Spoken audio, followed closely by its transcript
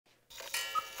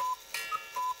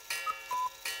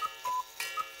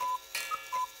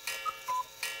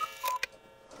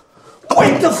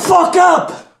Wake the fuck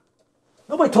up!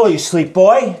 Nobody told you to sleep,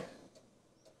 boy.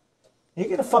 You're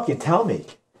gonna fucking tell me.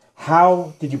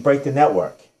 How did you break the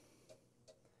network?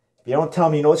 If you don't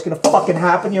tell me, you know what's gonna fucking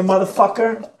happen, you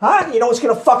motherfucker? Huh? You know what's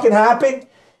gonna fucking happen?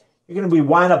 You're gonna be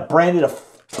wind up branded a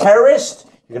terrorist.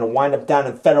 You're gonna wind up down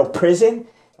in federal prison.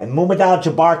 And Mumadal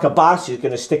Jabbar Kabasi is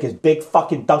gonna stick his big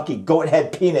fucking donkey goat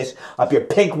head penis up your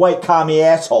pink white commie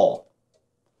asshole.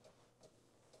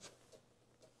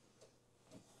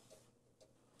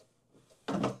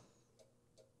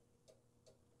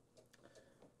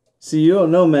 See, you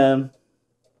don't know, man.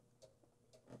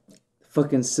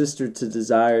 Fucking sister to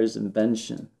Desire's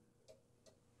invention.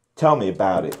 Tell me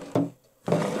about it.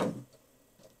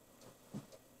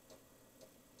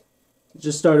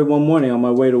 Just started one morning on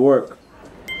my way to work.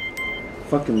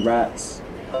 Fucking rats.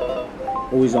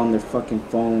 Always on their fucking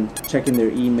phone, checking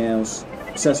their emails,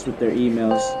 obsessed with their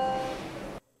emails.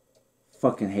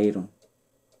 Fucking hate them.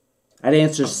 I'd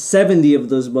answer 70 of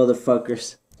those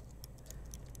motherfuckers.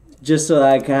 Just so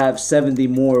that I could have 70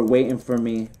 more waiting for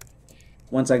me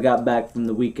once I got back from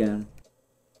the weekend.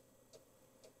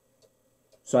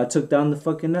 So I took down the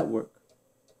fucking network.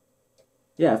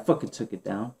 Yeah, I fucking took it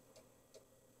down.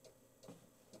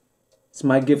 It's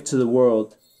my gift to the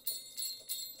world.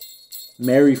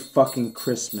 Merry fucking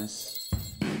Christmas.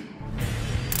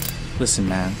 Listen,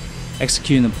 man.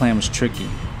 Executing the plan was tricky,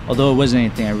 although it wasn't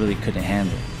anything I really couldn't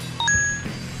handle.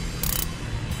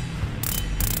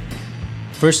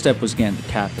 First step was getting the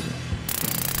capital.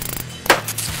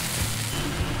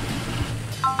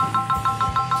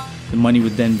 The money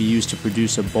would then be used to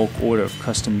produce a bulk order of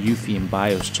custom UEFI and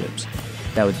BIOS chips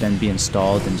that would then be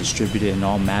installed and distributed in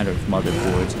all manner of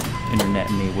motherboards and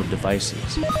internet-enabled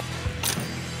devices.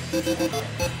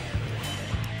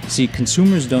 See,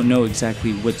 consumers don't know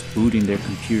exactly what's booting their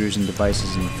computers and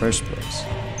devices in the first place,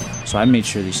 so I made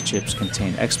sure these chips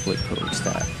contain exploit codes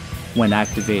that, when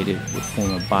activated, would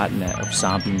form a botnet of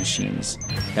zombie machines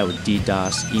that would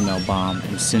DDoS, email bomb,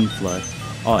 and SYN flood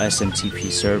all SMTP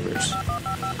servers.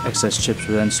 Excess chips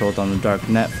were then sold on the dark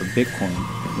net for Bitcoin,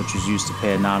 which was used to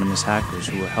pay anonymous hackers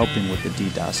who were helping with the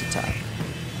DDoS attack.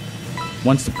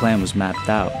 Once the plan was mapped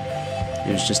out,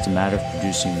 it was just a matter of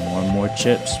producing more and more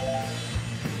chips.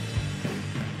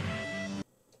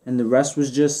 And the rest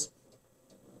was just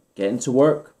getting to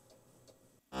work.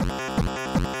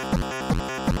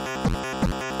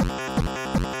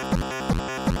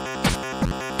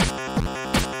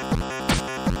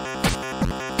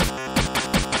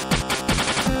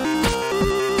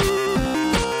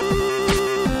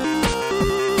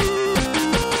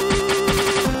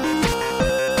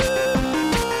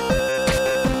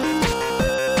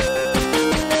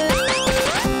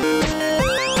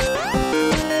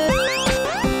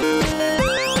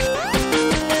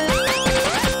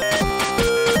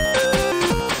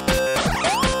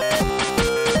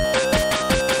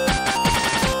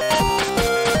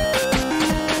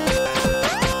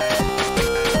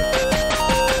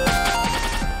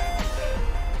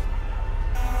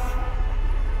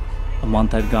 A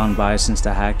month had gone by since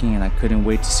the hacking and I couldn't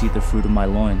wait to see the fruit of my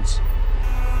loins.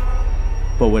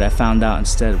 But what I found out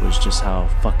instead was just how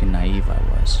fucking naive I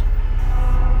was.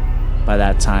 By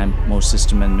that time, most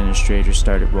system administrators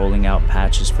started rolling out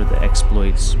patches for the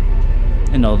exploits.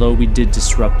 And although we did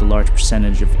disrupt a large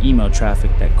percentage of email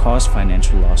traffic that caused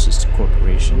financial losses to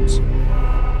corporations,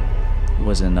 it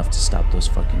wasn't enough to stop those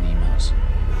fucking emails.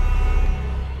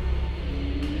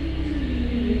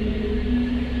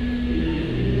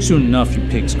 Soon enough, you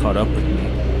pigs caught up with me.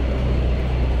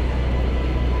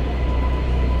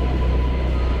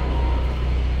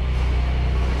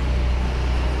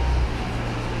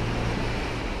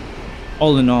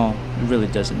 All in all, it really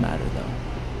doesn't matter though.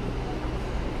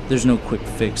 There's no quick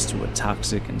fix to a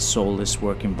toxic and soulless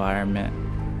work environment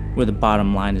where the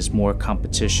bottom line is more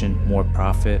competition, more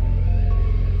profit.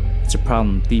 It's a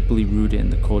problem deeply rooted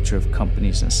in the culture of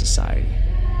companies and society.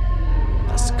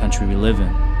 That's the country we live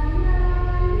in.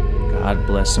 God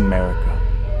bless America.